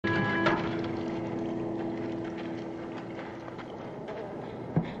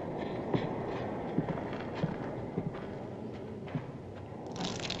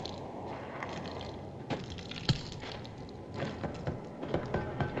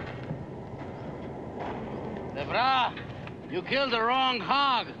Brah, you killed the wrong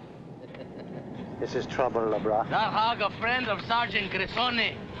hog. This is trouble, brah. That hog, a friend of Sergeant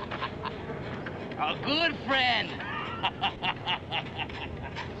Grisoni. A good friend.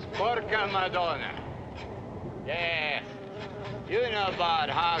 Sporca Madonna. Yes. You know about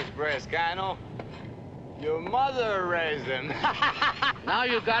hogs, Brescano. Your mother raised him. Now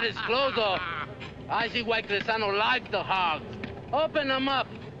you got his clothes off. I see why Grisano liked the hogs. Open him up.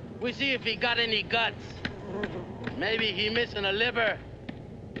 We see if he got any guts. Maybe he missing a liver,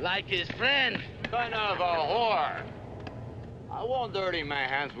 like his friend. Son of a whore. I won't dirty my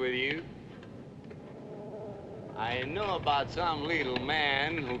hands with you. I know about some little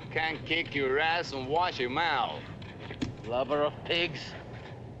man who can kick your ass and wash your mouth. Lover of pigs.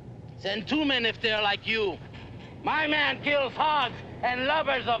 Send 2 men if they're like you. My man kills hogs and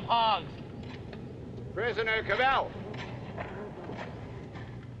lovers of hogs. Prisoner Cabell.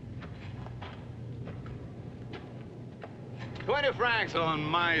 $20 on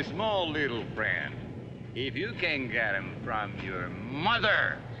my small little friend. If you can get him from your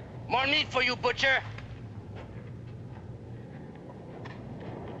mother. More meat for you, butcher.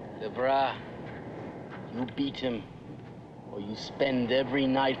 Debra, you beat him, or you spend every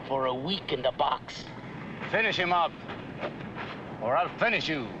night for a week in the box. Finish him up, or I'll finish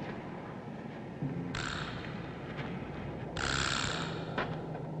you.